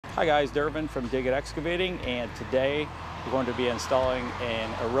Hi guys, Dervin from Excavating, and today we're going to be installing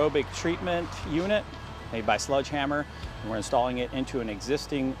an aerobic treatment unit made by SludgeHammer, and we're installing it into an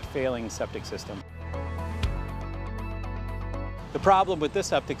existing failing septic system. The problem with this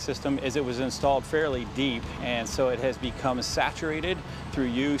septic system is it was installed fairly deep, and so it has become saturated through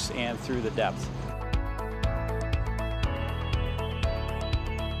use and through the depth.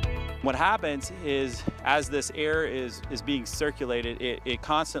 What happens is, as this air is being circulated, it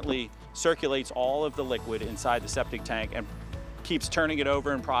constantly circulates all of the liquid inside the septic tank and keeps turning it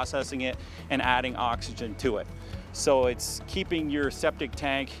over and processing it and adding oxygen to it. So it's keeping your septic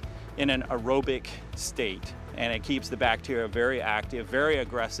tank in an aerobic state, and it keeps the bacteria very active, very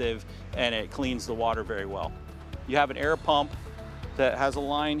aggressive, and it cleans the water very well. You have an air pump that has a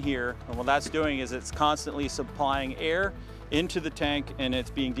line here, and what that's doing is it's constantly supplying air into the tank, and it's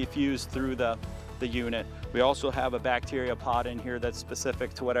being diffused through the unit. We also have a bacteria pod in here that's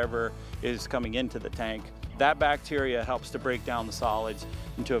specific to whatever is coming into the tank. That bacteria helps to break down the solids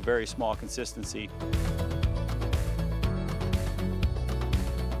into a very small consistency.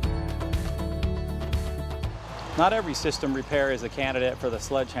 Not every system repair is a candidate for the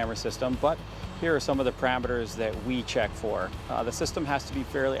SludgeHammer system, but here are some of the parameters that we check for. The system has to be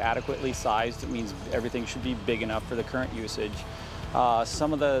fairly adequately sized. It means everything should be big enough for the current usage.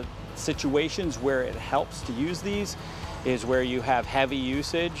 Some of the situations where it helps to use these is where you have heavy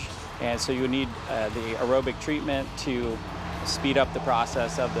usage, and so you need the aerobic treatment to speed up the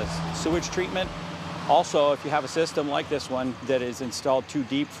process of the sewage treatment. Also, if you have a system like this one that is installed too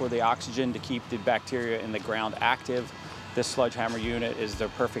deep for the oxygen to keep the bacteria in the ground active, this SludgeHammer unit is the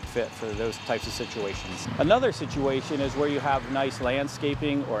perfect fit for those types of situations. Another situation is where you have nice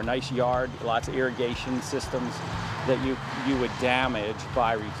landscaping or a nice yard, lots of irrigation systems that you would damage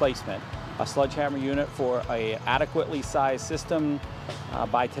by replacement. A SludgeHammer unit for an adequately sized system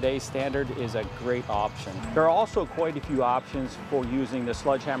by today's standard is a great option. There are also quite a few options for using the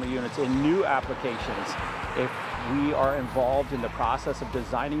SludgeHammer units in new applications. If we are involved in the process of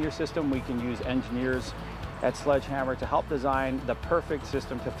designing your system, we can use engineers at SludgeHammer to help design the perfect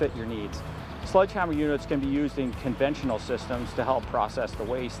system to fit your needs. SludgeHammer units can be used in conventional systems to help process the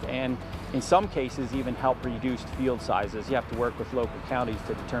waste, and in some cases even help reduce field sizes. You have to work with local counties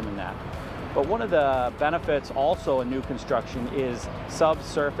to determine that. But one of the benefits also in new construction is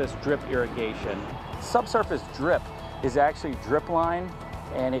subsurface drip irrigation. Subsurface drip is actually drip line,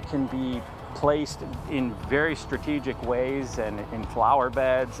 and it can be placed in very strategic ways, and in flower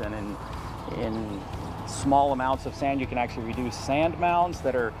beds and in small amounts of sand. You can actually reduce sand mounds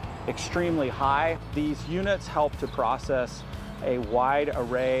that are extremely high. These units help to process a wide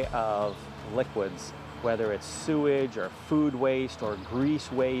array of liquids, whether it's sewage or food waste or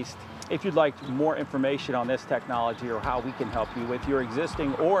grease waste. If you'd like more information on this technology or how we can help you with your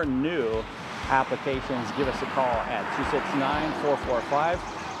existing or new applications, give us a call at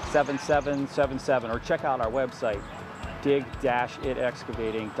 269-445-7777 or check out our website,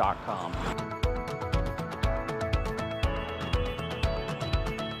 dig-itexcavating.com.